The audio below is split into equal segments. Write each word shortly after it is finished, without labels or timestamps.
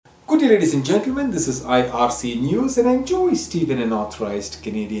Good day, ladies and gentlemen. This is IRC News, and I'm Joey Stephen, an authorized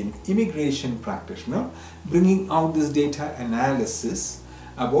Canadian immigration practitioner, bringing out this data analysis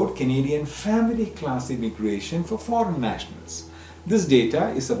about Canadian family class immigration for foreign nationals. This data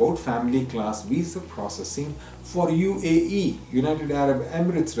is about family class visa processing for UAE, United Arab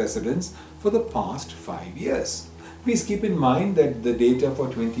Emirates residents, for the past 5 years. Please keep in mind that the data for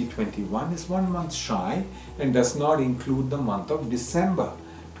 2021 is 1 month shy and does not include the month of December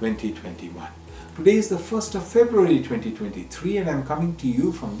 2021. Today is the 1st of February 2023, and I'm coming to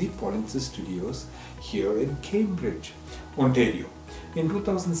you from the Polinsys Studios here in Cambridge, Ontario. In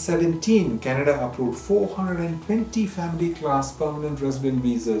 2017, Canada approved 420 family class permanent resident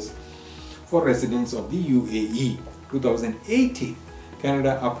visas for residents of the UAE. 2018,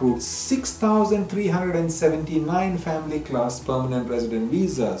 Canada approved 6,379 family class permanent resident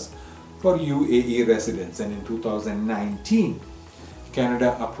visas for UAE residents, and in 2019,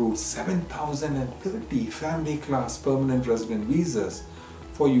 Canada approved 7,030 family class permanent resident visas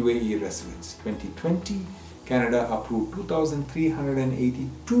for UAE residents. 2020, Canada approved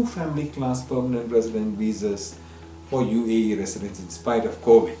 2,382 family class permanent resident visas for UAE residents in spite of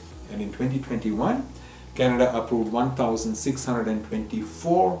COVID. And in 2021, Canada approved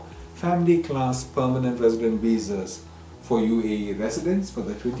 1,624 family class permanent resident visas for UAE residents, but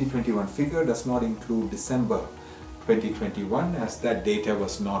the 2021 figure does not include December 2021, as that data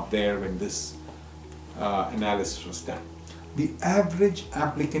was not there when this analysis was done. The average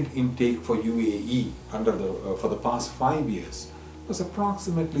applicant intake for UAE for the past 5 years was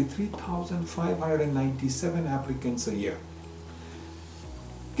approximately 3,597 applicants a year.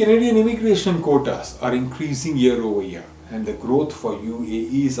 Canadian immigration quotas are increasing year over year, and the growth for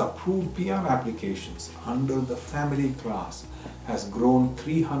UAE's approved PR applications under the family class has grown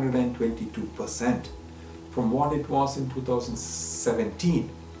 322% from what it was in 2017,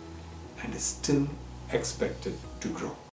 and is still expected to grow.